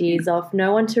bounce ideas off,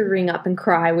 no one to ring up and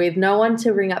cry with, no one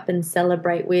to ring up and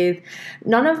celebrate with.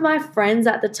 None of my friends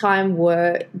at the time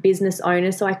were business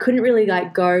owners, so I couldn't really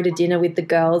like go to dinner with the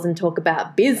girls and talk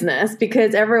about business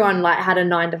because everyone like had a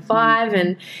 9-to-5,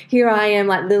 and here I am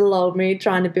like little old me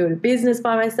trying to build a business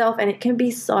by myself, and it can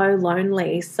be so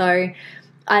lonely. So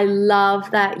I love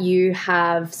that you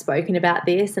have spoken about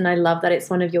this, and I love that it's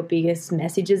one of your biggest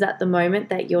messages at the moment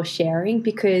that you're sharing,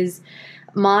 because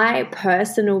my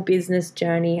personal business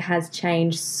journey has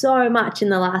changed so much in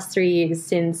the last 3 years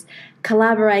since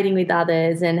collaborating with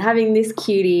others and having this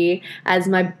cutie as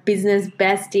my business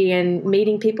bestie and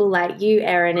meeting people like you,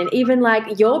 Erin, and even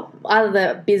like your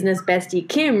other business bestie,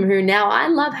 Kim, who now I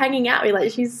love hanging out with.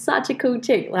 Like, she's such a cool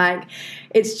chick. Like,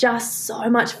 it's just so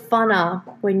much funner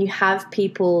when you have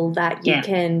people that you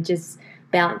can just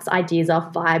bounce ideas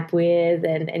off, vibe with,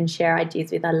 and share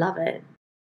ideas with. I love it.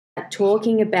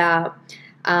 Talking about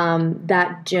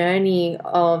that journey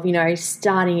of, you know,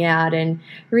 starting out and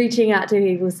reaching out to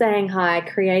people, saying hi,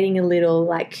 creating a little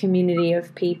like community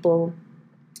of people.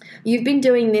 You've been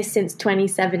doing this since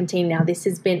 2017 now. This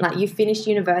has been like, you finished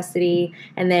university,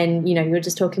 and then, you know, you were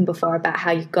just talking before about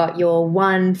how you got your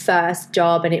one first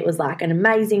job and it was like an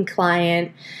amazing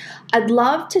client. I'd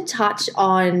love to touch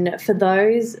on, for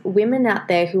those women out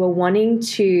there who are wanting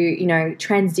to, you know,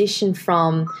 transition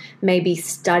from maybe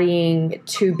studying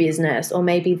to business, or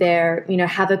maybe they're, you know,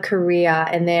 have a career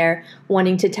and they're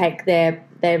wanting to take their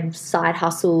side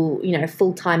hustle, you know,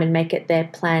 full time and make it their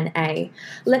plan A.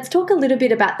 Let's talk a little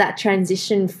bit about that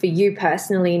transition for you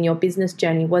personally in your business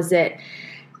journey. Was it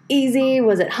easy?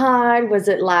 Was it hard? Was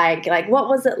it like what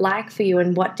was it like for you,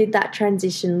 and what did that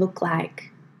transition look like?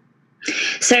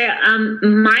 So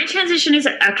my transition is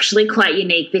actually quite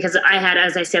unique because I had,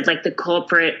 as I said, like the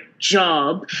corporate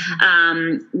job,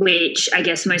 which I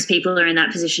guess most people are in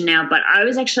that position now, but I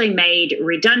was actually made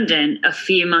redundant a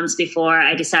few months before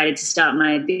I decided to start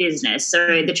my business.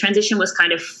 So the transition was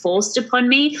kind of forced upon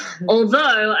me,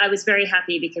 although I was very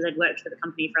happy because I'd worked for the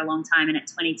company for a long time, and at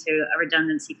 22, a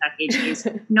redundancy package is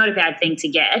not a bad thing to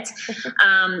get.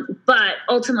 But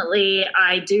ultimately,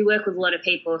 I do work with a lot of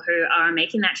people who are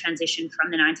making that transition from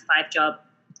the 9-to-5 job.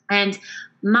 And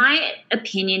my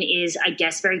opinion is, I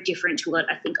guess, very different to what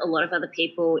I think a lot of other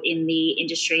people in the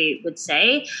industry would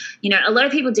say. You know, a lot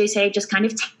of people do say just kind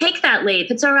of take that leap.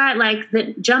 It's all right. Like,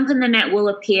 the jump in the net will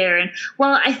appear. And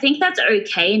well, I think that's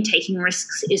okay. And taking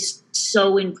risks is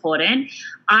so important.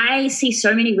 I see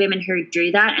so many women who do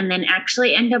that and then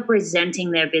actually end up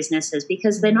resenting their businesses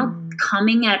because they're not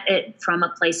coming at it from a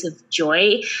place of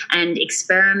joy and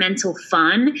experimental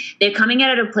fun. They're coming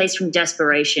at it a place from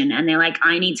desperation, and they're like,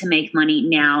 I need to make money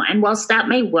now. And whilst that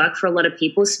may work for a lot of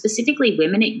people, specifically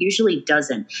women, it usually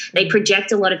doesn't. They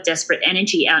project a lot of desperate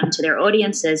energy out into their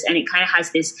audiences, and it kind of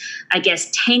has this, I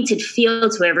guess, tainted feel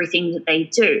to everything that they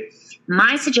do.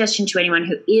 My suggestion to anyone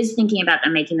who is thinking about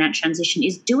making that transition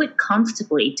is do it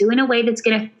comfortably, do in a way that's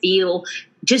going to feel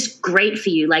just great for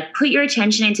you. Like, put your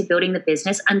attention into building the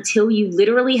business until you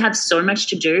literally have so much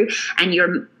to do and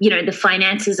the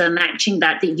finances are matching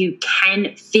that you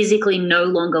can physically no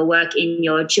longer work in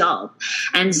your job.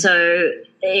 And so,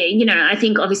 I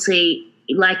think obviously,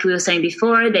 like we were saying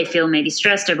before, they feel maybe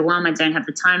stressed, overwhelmed, I don't have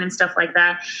the time and stuff like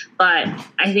that. But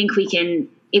I think we can,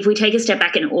 if we take a step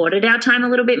back and audit our time a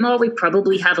little bit more, we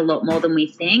probably have a lot more than we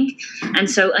think.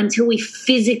 And so until we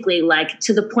physically, like,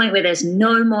 to the point where there's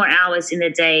no more hours in the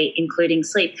day, including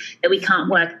sleep, that we can't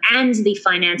work and the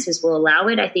finances will allow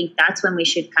it, I think that's when we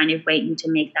should kind of wait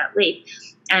to make that leap.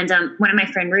 And one of my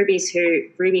friend Ruby,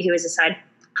 who is a side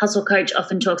hustle coach,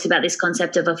 often talks about this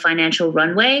concept of a financial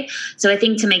runway. So I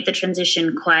think to make the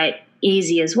transition quite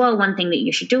easy as well, one thing that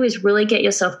you should do is really get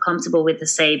yourself comfortable with the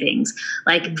savings.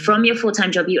 Like from your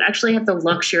full-time job, you actually have the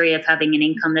luxury of having an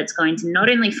income that's going to not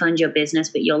only fund your business,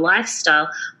 but your lifestyle,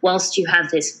 whilst you have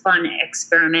this fun,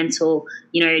 experimental,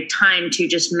 time to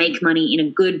just make money in a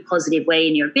good, positive way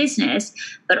in your business,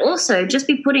 but also just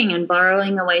be putting and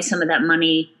borrowing away some of that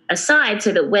money aside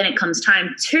so that when it comes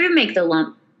time to make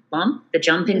the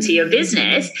jump into your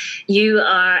business, you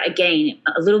are, again,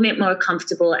 a little bit more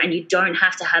comfortable, and you don't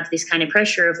have to have this kind of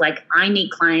pressure of like, I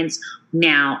need clients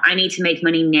now, I need to make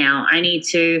money now, I need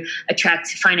to attract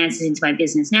finances into my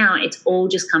business now. It's all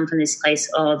just come from this place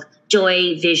of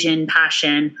joy, vision,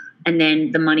 passion, and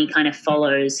then the money kind of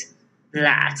follows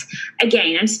that.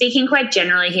 Again, I'm speaking quite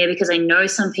generally here because I know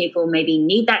some people maybe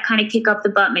need that kind of kick up the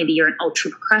butt. Maybe you're an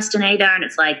ultra procrastinator, and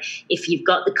it's like, if you've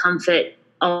got the comfort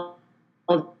of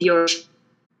your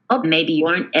job, maybe you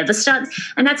won't ever start,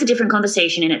 and that's a different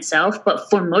conversation in itself. But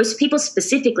for most people,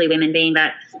 specifically women, being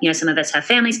that some of us have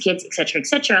families, kids,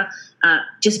 etc.,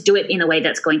 just do it in a way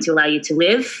that's going to allow you to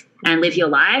live your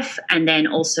life, and then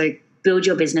also build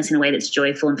your business in a way that's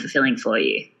joyful and fulfilling for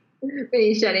you. Me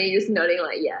and Shani just nodding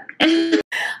like, yeah.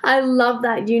 I love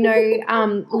that.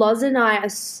 Loz and I are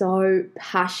so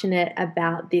passionate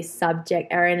about this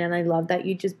subject, Erin, and I love that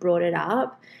you just brought it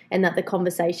up and that the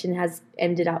conversation has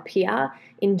ended up here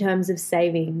in terms of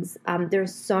savings. There are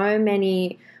so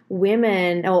many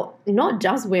women, or not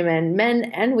just women,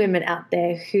 men and women out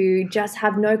there who just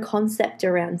have no concept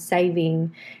around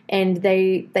saving, and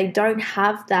they don't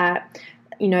have that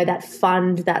that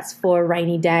fund that's for a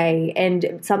rainy day.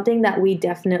 And something that we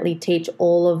definitely teach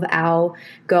all of our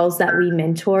girls that we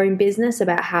mentor in business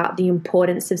about how the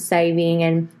importance of saving.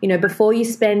 And, before you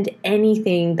spend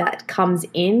anything that comes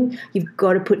in, you've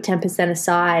got to put 10%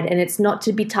 aside, and it's not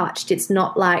to be touched. It's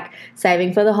not like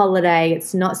saving for the holiday.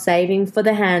 It's not saving for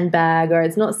the handbag, or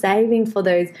it's not saving for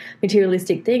those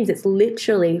materialistic things. It's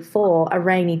literally for a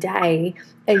rainy day,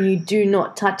 and you do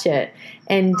not touch it.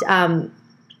 And,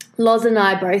 Loz and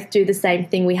I both do the same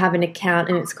thing. We have an account,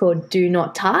 and it's called Do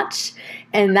Not Touch,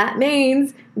 and that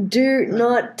means do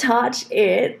not touch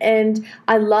it. And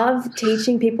I love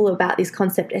teaching people about this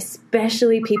concept,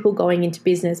 especially people going into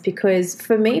business, because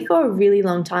for me, for a really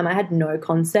long time, I had no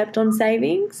concept on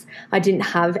savings. I didn't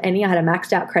have any. I had a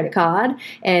maxed out credit card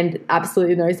and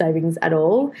absolutely no savings at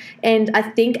all. And I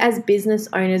think as business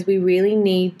owners, we really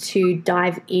need to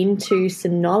dive into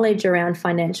some knowledge around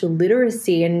financial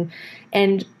literacy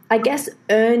and I guess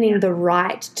earning the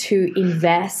right to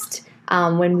invest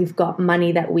when we've got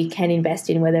money that we can invest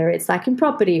in, whether it's like in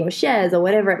property or shares or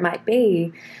whatever it might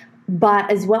be.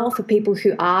 But as well, for people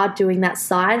who are doing that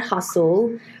side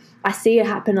hustle, I see it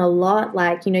happen a lot.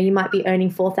 Like, you might be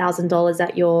earning $4,000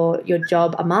 at your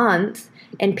job a month,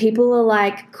 and people are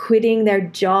like quitting their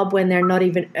job when they're not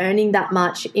even earning that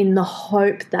much, in the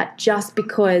hope that just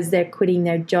because they're quitting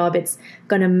their job, it's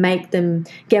going to make them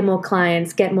get more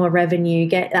clients, get more revenue,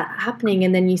 get that happening.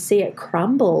 And then you see it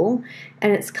crumble,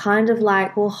 and it's kind of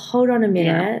like, well, hold on a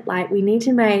minute. Like, we need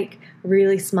to make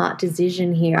really smart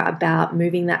decision here about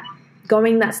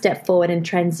going that step forward and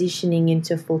transitioning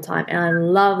into full-time. And I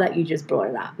love that you just brought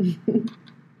it up.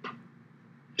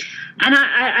 And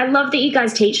I love that you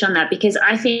guys teach on that, because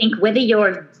I think whether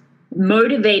you're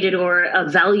motivated or a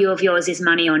value of yours is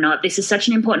money or not, this is such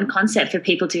an important concept for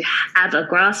people to have a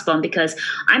grasp on, because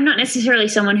I'm not necessarily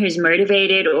someone who's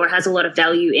motivated or has a lot of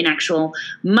value in actual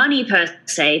money per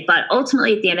se, but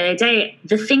ultimately at the end of the day,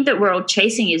 the thing that we're all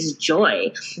chasing is joy.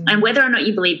 Mm-hmm. And whether or not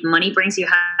you believe money brings you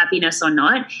happiness or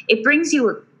not, it brings you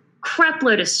a crap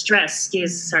load of stress.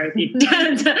 Hopefully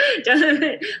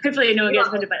no one gets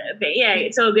offended by it, but yeah,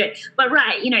 it's all good. But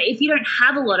right, if you don't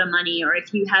have a lot of money, or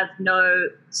if you have no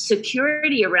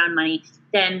security around money,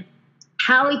 then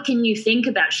how can you think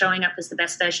about showing up as the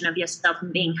best version of yourself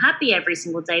and being happy every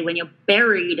single day when you're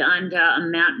buried under a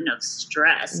mountain of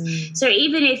stress? So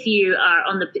even if you are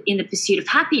in the pursuit of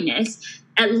happiness,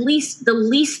 at least the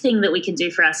least thing that we can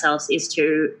do for ourselves is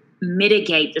to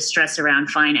mitigate the stress around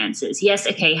finances. Yes,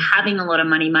 okay, having a lot of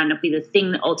money might not be the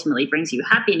thing that ultimately brings you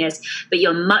happiness, but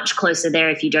you're much closer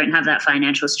there if you don't have that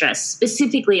financial stress,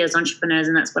 specifically as entrepreneurs.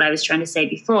 And that's what I was trying to say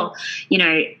before.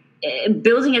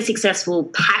 Building a successful,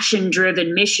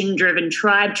 passion-driven, mission-driven,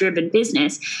 tribe-driven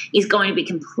business is going to be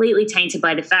completely tainted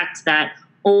by the fact that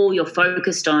all you're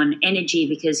focused on energy,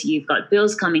 because you've got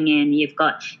bills coming in, you've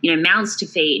got mouths to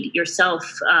feed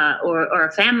yourself or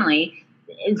a family.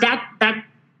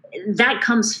 That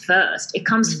comes first. It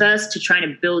comes first to trying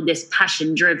to build this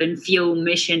passion-driven, fuel,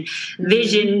 mission,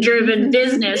 vision-driven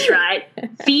business, right?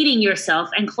 Feeding yourself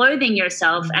and clothing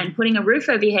yourself and putting a roof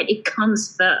over your head, it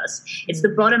comes first. It's the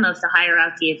bottom of the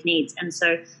hierarchy of needs. And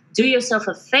so do yourself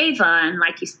a favor and,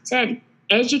 like you said,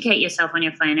 educate yourself on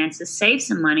your finances, save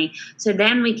some money, so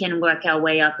then we can work our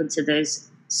way up into those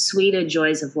sweeter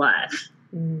joys of life.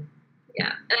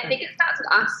 Yeah, and I think it starts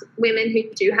with us women who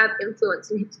do have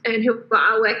influence and who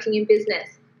are working in business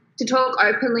to talk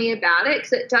openly about it,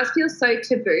 because it does feel so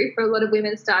taboo for a lot of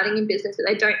women starting in business that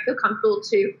they don't feel comfortable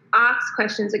to ask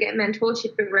questions or get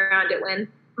mentorship around it, when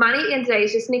money at the end of the day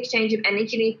is just an exchange of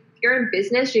energy. If you're in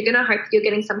business, you're going to hope you're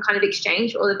getting some kind of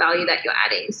exchange or the value that you're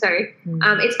adding. So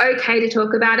it's okay to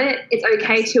talk about it. It's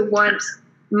okay to want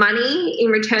money in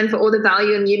return for all the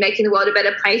value and you making the world a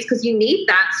better place, because you need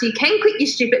that so you can quit your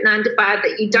stupid 9-to-5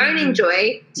 that you don't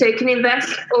enjoy, so you can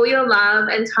invest all your love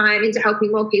and time into helping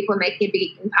more people and making a big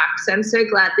impact. So I'm so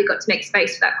glad we got to make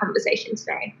space for that conversation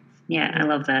today. Yeah, I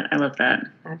love that.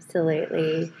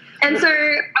 Absolutely. And so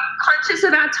I'm conscious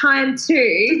of our time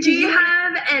too. Do you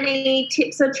have any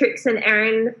tips or tricks, and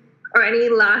Erin, or any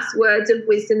last words of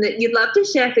wisdom that you'd love to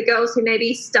share for girls who may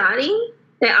be starting?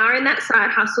 They are in that side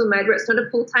hustle mode where it's not a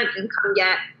full-time income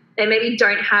yet. They maybe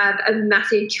don't have a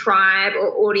massive tribe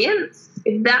or audience.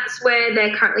 If that's where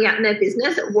they're currently at in their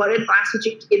business, what advice would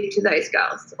you give to those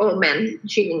girls or men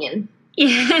tuning in?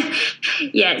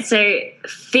 Yeah. So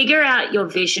figure out your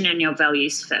vision and your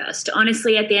values first.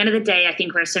 Honestly, at the end of the day, I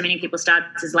think where so many people start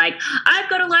is like, I've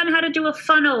got to learn how to do a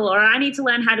funnel, or I need to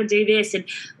learn how to do this. And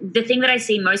the thing that I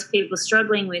see most people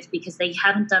struggling with, because they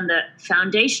haven't done the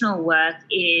foundational work,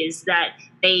 is that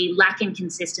they lack in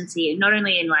consistency, not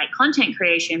only in like content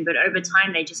creation, but over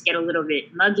time they just get a little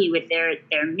bit muggy with their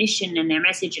mission and their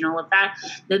message and all of that.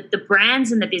 The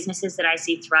brands and the businesses that I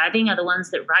see thriving are the ones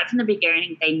that right from the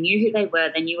beginning, they knew who they were,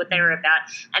 they knew what they were about,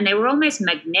 and they were almost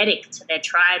magnetic to their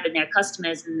tribe and their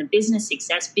customers and the business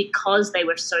success because they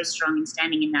were so strong in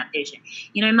standing in that vision.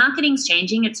 You know, marketing's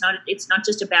changing. It's not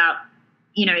just about,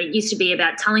 you know, it used to be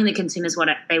about telling the consumers what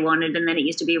they wanted, and then it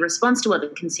used to be a response to what the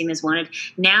consumers wanted.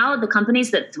 Now the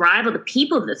companies that thrive, or the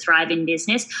people that thrive in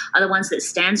business, are the ones that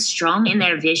stand strong in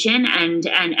their vision and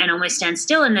almost stand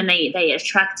still, and then they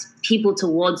attract people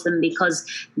towards them because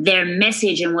their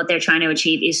message and what they're trying to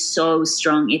achieve is so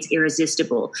strong, it's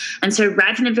irresistible. And so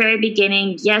right from the very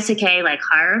beginning, yes, okay, like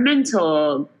hire a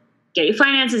mentor, get your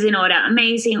finances in order,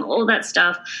 amazing, all that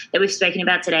stuff that we've spoken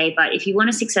about today. But if you want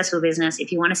a successful business,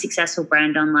 if you want a successful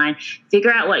brand online,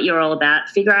 figure out what you're all about,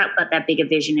 figure out what that bigger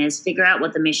vision is, figure out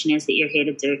what the mission is that you're here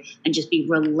to do, and just be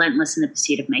relentless in the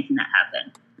pursuit of making that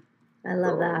happen. I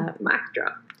love that. Mic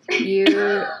drop.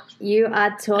 You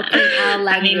are talking our language.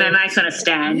 I mean, my mic's on a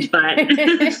stand, but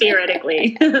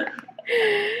theoretically.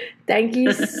 Thank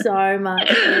you so much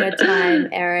for your time,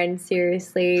 Erin.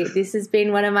 Seriously, this has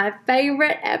been one of my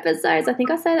favorite episodes. I think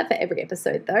I say that for every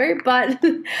episode though, but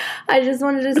I just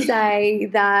wanted to say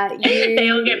that they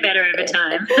all get better over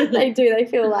time. They do. They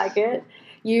feel like it.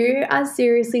 You are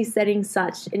seriously setting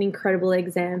such an incredible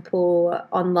example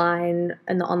online,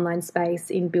 in the online space,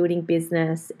 in building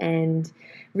business and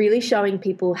really showing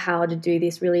people how to do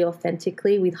this really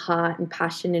authentically with heart and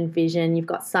passion and vision. You've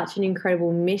got such an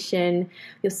incredible mission.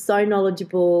 You're so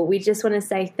knowledgeable. We just want to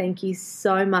say thank you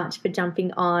so much for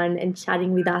jumping on and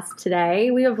chatting with us today.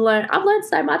 I've learned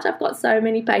so much. I've got so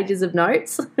many pages of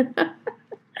notes.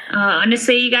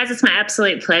 Honestly, you guys, it's my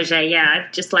absolute pleasure. Yeah,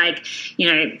 I've just like,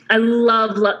 you know, I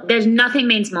love, there's nothing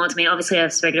means more to me. Obviously,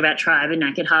 I've spoken about tribe and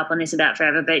I could harp on this about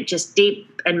forever, but just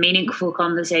deep and meaningful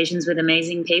conversations with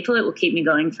amazing people, it will keep me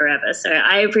going forever. So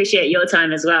I appreciate your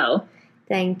time as well.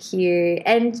 Thank you.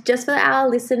 And just for our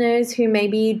listeners who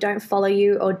maybe don't follow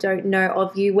you or don't know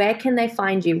of you, where can they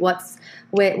find you? What's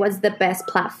the best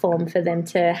platform for them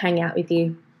to hang out with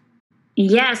you?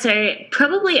 Yeah, so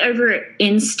probably over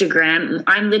Instagram.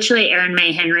 I'm literally Erin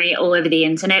May Henry all over the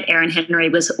internet. Erin Henry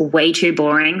was way too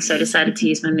boring, so I decided to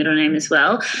use my middle name as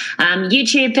well.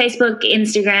 YouTube, Facebook,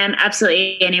 Instagram,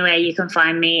 absolutely anywhere you can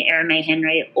find me, Erin May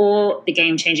Henry, or The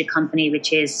Game Changer Company,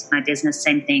 which is my business,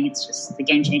 same thing. It's just The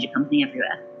Game Changer Company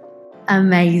everywhere.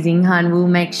 Amazing, hun. We'll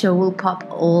make sure we'll pop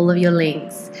all of your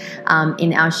links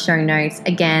in our show notes.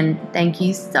 Again, thank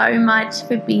you so much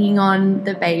for being on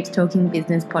the Babes Talking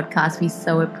Business podcast. We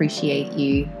so appreciate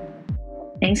you.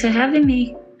 Thanks for having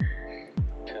me.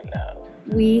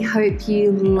 We hope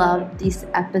you loved this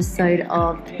episode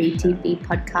of the BTV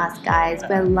podcast, guys.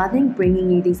 We're loving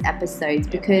bringing you these episodes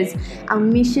because our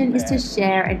mission is to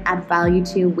share and add value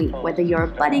to your week, whether you're a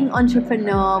budding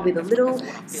entrepreneur with a little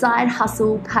side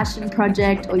hustle passion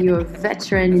project or you're a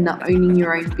veteran in the owning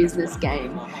your own business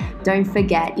game. Don't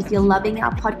forget, if you're loving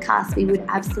our podcast, we would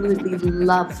absolutely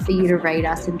love for you to rate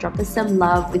us and drop us some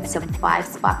love with some 5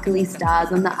 sparkly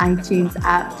stars on the iTunes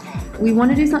app. We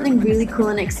want to do something really cool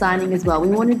and exciting as well well. We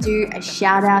want to do a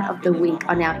shout out of the week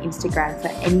on our Instagram for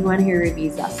anyone who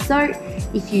reviews us. So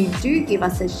if you do give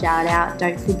us a shout out,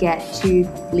 don't forget to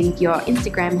leave your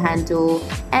Instagram handle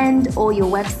and or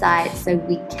your website so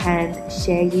we can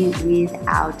share you with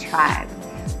our tribe.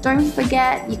 Don't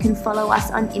forget, you can follow us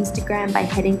on Instagram by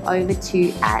heading over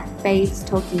to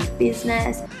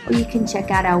 @BabesTalkingBusiness, or you can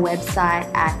check out our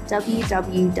website at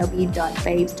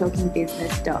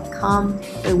www.babestalkingbusiness.com,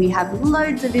 where we have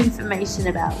loads of information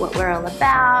about what we're all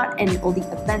about and all the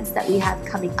events that we have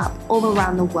coming up all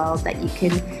around the world that you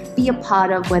can be a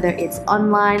part of, whether it's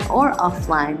online or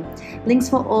offline. Links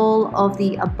for all of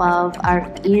the above are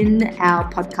in our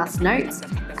podcast notes.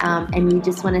 And we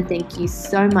just want to thank you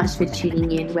so much for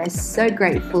tuning in. We're so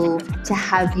grateful to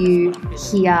have you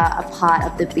here, a part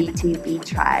of the B2B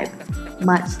tribe.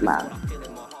 Much love.